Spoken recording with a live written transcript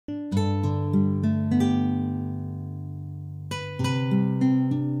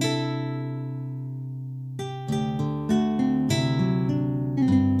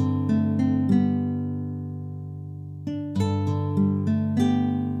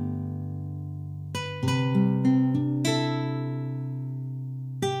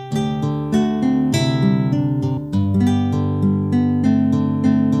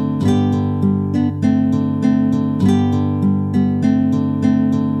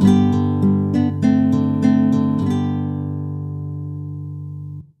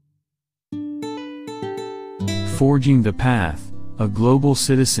Forging the Path, A Global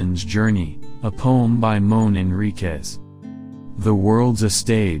Citizen's Journey, a poem by Mon Enriquez. The world's a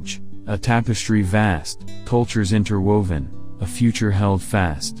stage, a tapestry vast, cultures interwoven, a future held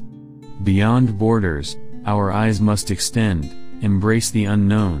fast. Beyond borders, our eyes must extend, embrace the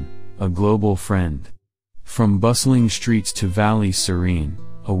unknown, a global friend. From bustling streets to valleys serene,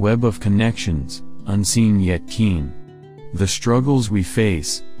 a web of connections, unseen yet keen. The struggles we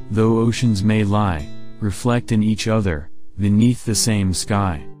face, though oceans may lie, reflect in each other, beneath the same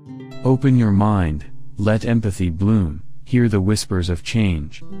sky. Open your mind, let empathy bloom, hear the whispers of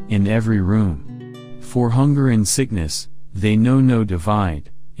change, in every room. For hunger and sickness, they know no divide,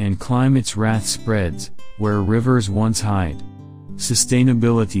 and climate's wrath spreads, where rivers once hide.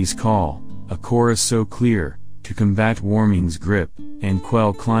 Sustainability's call, a chorus so clear, to combat warming's grip, and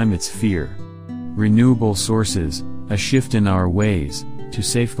quell climate's fear. Renewable sources, a shift in our ways, to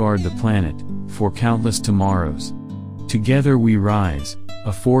safeguard the planet, for countless tomorrows. Together we rise,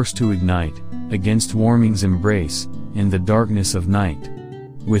 a force to ignite, against warming's embrace, in the darkness of night.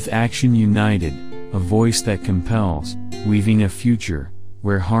 With action united, a voice that compels, weaving a future,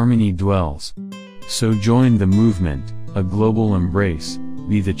 where harmony dwells. So join the movement, a global embrace,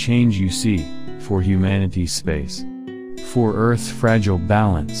 be the change you see, for humanity's space. For Earth's fragile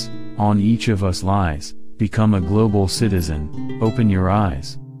balance, on each of us lies, become a global citizen, open your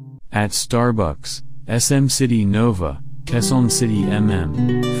eyes. At Starbucks, SM City Nova, Quezon City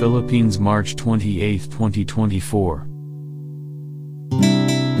MM, Philippines, March 28, 2024.